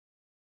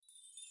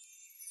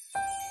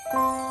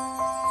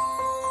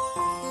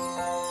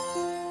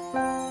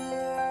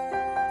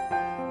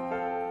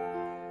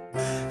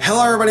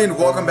Hello everybody and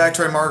welcome back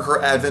to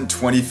Marginkor Advent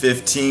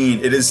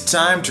 2015. It is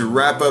time to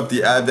wrap up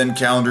the Advent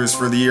calendars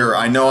for the year.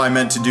 I know I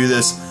meant to do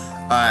this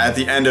at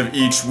the end of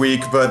each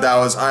week, but that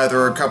was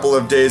either a couple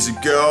of days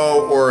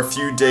ago or a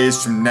few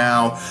days from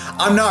now.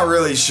 I'm not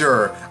really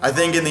sure. I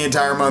think in the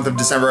entire month of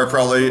December I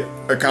probably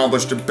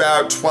accomplished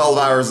about 12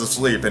 hours of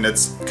sleep, and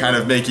it's kind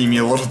of making me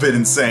a little bit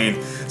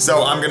insane.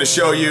 So I'm going to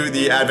show you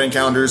the Advent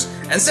calendars,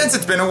 and since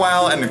it's been a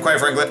while, and quite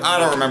frankly, I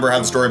don't remember how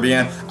the story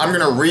began, I'm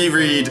going to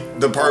reread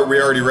the part we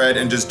already read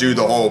and just do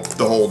the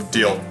whole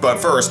deal. But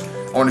first,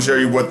 I want to show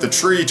you what the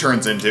tree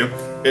turns into.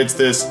 It's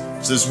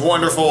this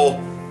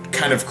wonderful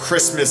kind of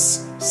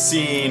Christmas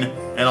scene,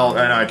 and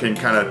I can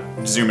kind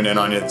of zoom in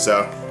on it.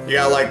 So you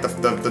got like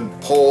the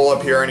pole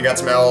up here, and you got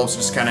some elves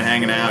just kind of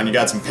hanging out, and you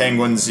got some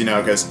penguins, you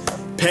know, because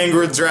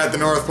penguins are at the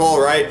North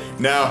Pole, right?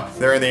 No,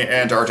 they're in the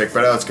Antarctic,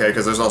 but that's okay,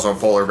 because there's also a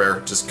polar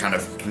bear just kind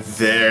of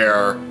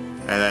there,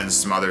 and then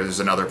there's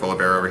another polar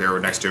bear over here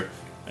next to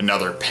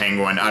another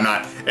penguin.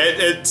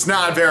 It's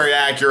not very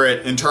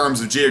accurate in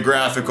terms of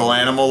geographical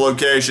animal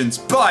locations,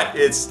 but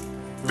it's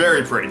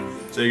very pretty.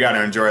 So you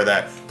gotta enjoy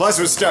that. Plus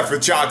it was stuffed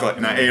with chocolate,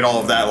 and I ate all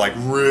of that like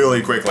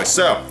really quickly.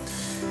 So,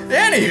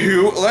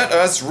 anywho, let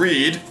us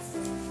read.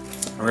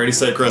 I already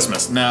said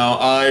Christmas. Now,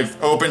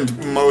 I've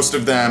opened most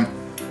of them,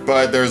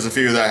 but there's a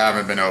few that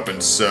haven't been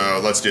opened,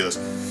 so let's do this.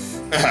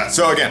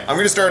 So again, I'm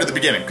gonna start at the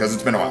beginning, because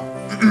it's been a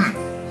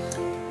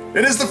while.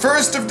 It is the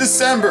 1st of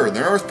December. The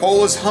North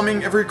Pole is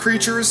humming, every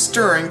creature is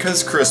stirring,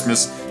 because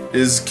Christmas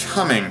is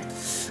coming.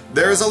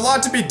 There's a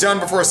lot to be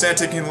done before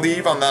Santa can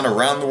leave on that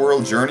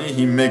around-the-world journey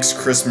he makes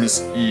Christmas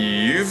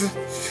Eve.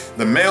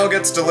 The mail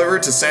gets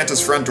delivered to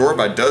Santa's front door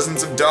by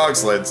dozens of dog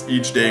sleds,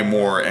 each day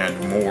more and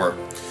more.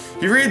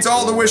 He reads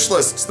all the wish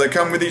lists that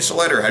come with each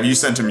letter. Have you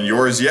sent him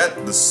yours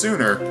yet? The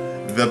sooner,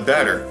 the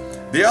better.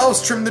 The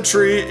elves trim the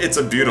tree. It's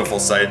a beautiful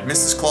sight.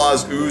 Mrs.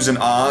 Claus oohs and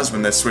ahs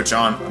when they switch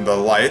on the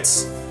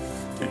lights.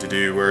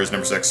 Where is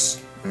number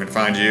 6? I'm gonna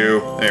find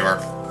you. There you are.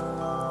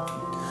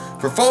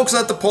 For folks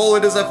at the pole,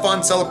 it is a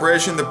fun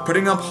celebration. They're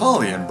putting up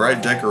holly and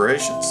bright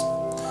decorations.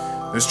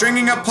 They're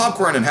stringing up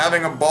popcorn and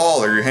having a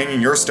ball. Are you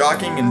hanging your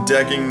stocking and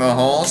decking the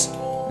halls?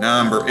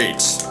 Number 8.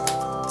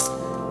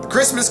 The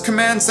Christmas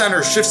Command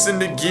Center shifts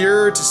into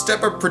gear to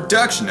step up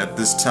production at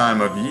this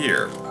time of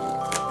year.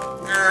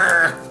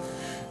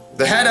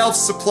 The head elf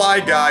supply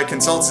guy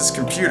consults his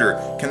computer.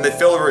 Can they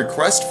fill a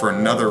request for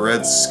another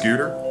red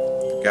scooter?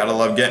 Gotta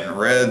love getting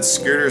red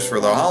scooters for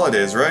the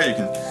holidays, right? You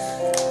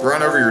can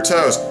run over your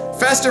toes.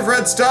 Festive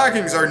red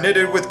stockings are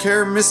knitted with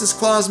care. Mrs.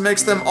 Claus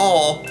makes them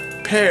all,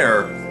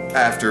 pair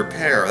after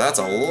pair. That's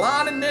a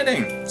lot of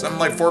knitting. Something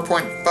like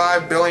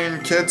 4.5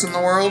 billion kids in the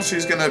world.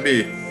 She's gonna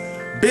be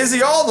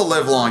busy all the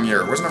livelong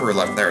year. Where's number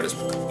 11? There it is.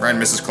 Right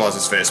in Mrs.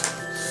 Claus's face.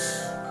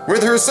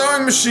 With her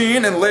sewing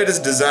machine and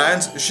latest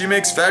designs, she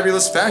makes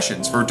fabulous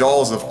fashions for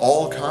dolls of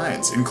all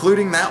kinds,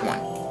 including that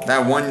one.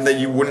 That one that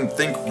you wouldn't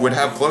think would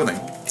have clothing.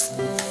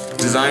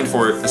 Designed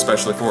for it,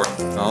 especially for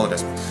the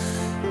holidays.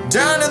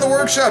 Down in the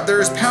workshop,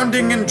 there's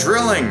pounding and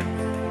drilling.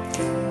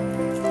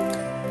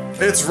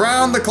 It's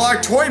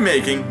round-the-clock toy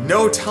making,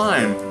 no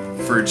time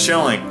for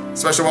chilling.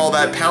 Especially with all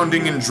that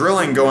pounding and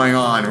drilling going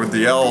on with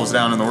the elves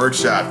down in the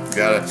workshop.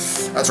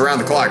 That's around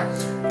the clock.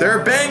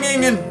 They're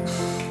banging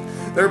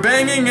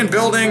and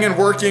building and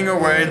working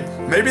away.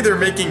 Maybe they're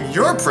making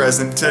your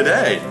present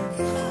today.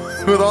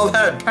 With all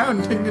that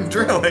pounding and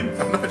drilling,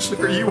 I'm not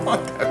sure you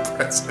want that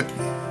present.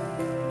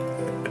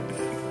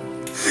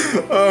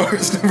 Oh,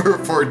 it's number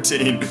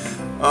 14.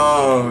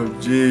 Oh,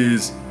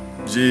 jeez.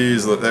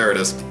 Jeez, there it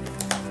is.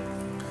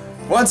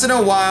 Once in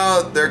a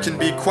while, there can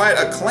be quite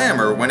a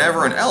clamor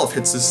whenever an elf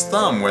hits his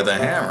thumb with a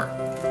hammer.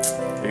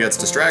 He gets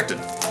distracted.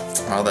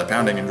 All that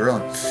pounding and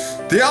drilling.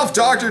 The elf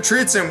doctor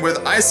treats him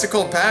with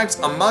icicle packs,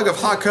 a mug of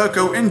hot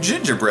cocoa, and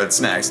gingerbread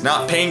snacks.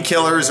 Not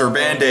painkillers or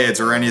band-aids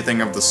or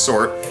anything of the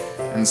sort.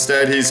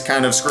 Instead, he's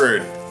kind of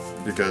screwed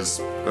because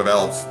of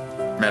elf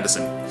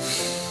medicine.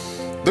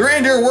 The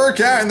reindeer work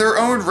out in their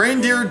own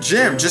reindeer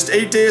gym. Just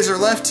 8 days are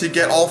left to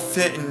get all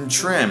fit and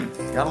trim.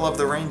 Gotta love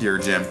the reindeer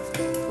gym.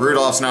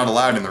 Rudolph's not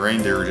allowed in the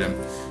reindeer gym.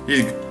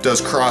 He does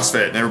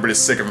CrossFit and everybody's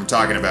sick of him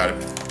talking about it.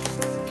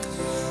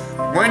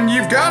 When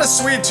you've got a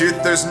sweet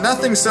tooth, there's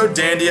nothing so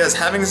dandy as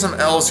having some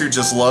elves who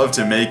just love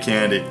to make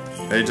candy.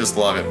 They just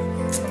love it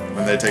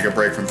when they take a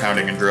break from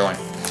pounding and drilling.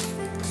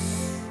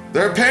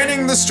 They're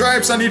painting the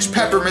stripes on each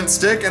peppermint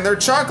stick, and their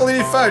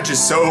chocolatey fudge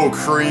is so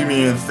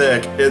creamy and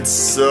thick. It's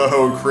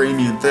so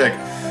creamy and thick.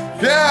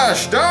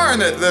 Gosh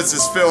darn it, this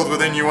is filled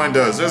with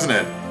innuendos, isn't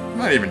it? I'm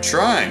not even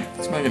trying.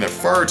 It's making it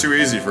far too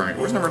easy for me.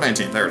 Where's number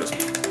 19? There it is.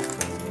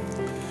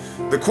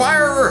 The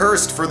choir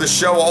rehearsed for the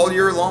show all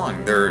year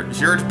long. They're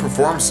here to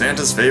perform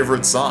Santa's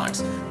favorite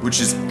songs, which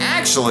is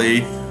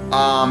actually,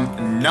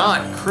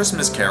 not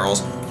Christmas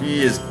carols.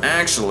 He is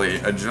actually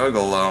a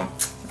juggalo.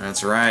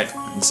 That's right,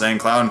 Insane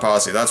Clown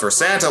Posse. That's where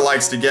Santa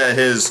likes to get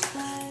his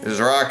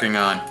rocking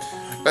on.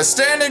 A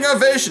standing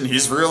ovation.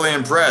 He's really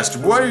impressed.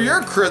 What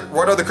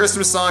are the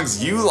Christmas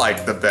songs you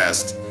like the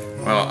best?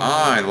 Well,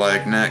 I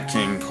like Nat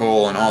King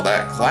Cole and all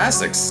that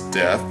classic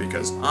stuff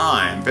because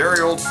I'm very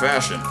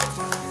old-fashioned.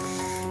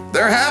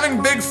 They're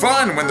having big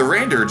fun when the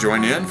reindeer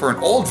join in for an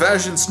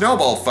old-fashioned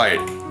snowball fight.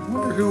 I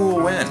wonder who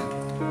will win.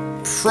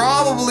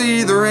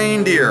 Probably the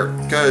reindeer,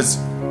 because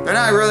they're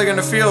not really going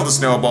to feel the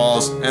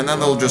snowballs, and then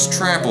they'll just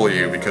trample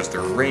you because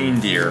they're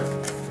reindeer.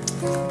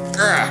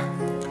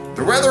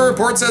 The weather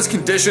report says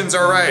conditions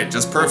are right,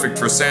 just perfect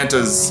for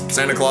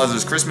Santa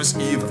Claus's Christmas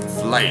Eve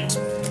flight.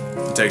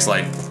 It takes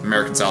like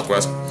American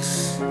Southwest.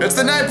 It's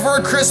the night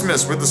before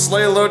Christmas, with the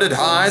sleigh loaded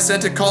high.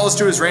 Santa calls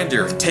to his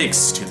reindeer and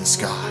takes to the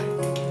sky.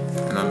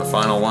 And then the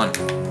final one.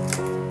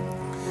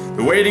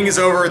 The waiting is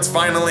over, it's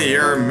finally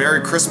here.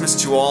 Merry Christmas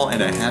to all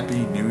and a Happy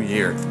New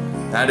Year.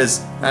 That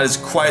is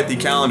quite the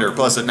calendar.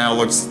 Plus it now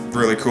looks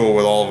really cool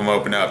with all of them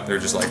open up. They're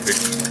just like big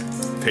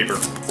paper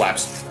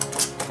flaps.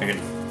 I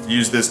can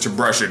use this to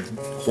brush a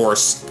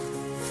horse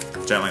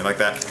gently like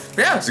that.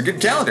 But yeah, it's a good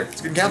calendar.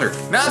 It's a good calendar.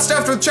 Not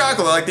stuffed with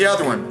chocolate like the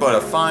other one, but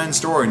a fine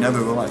story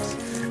nevertheless.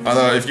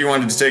 Although if you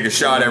wanted to take a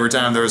shot every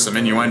time there was some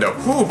innuendo,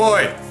 whoo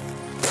boy,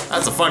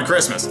 that's a fun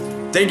Christmas.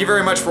 Thank you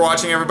very much for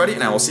watching, everybody,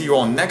 and I will see you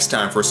all next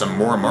time for some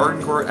more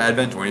Marginkor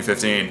Advent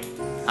 2015.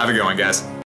 Have a good one, guys.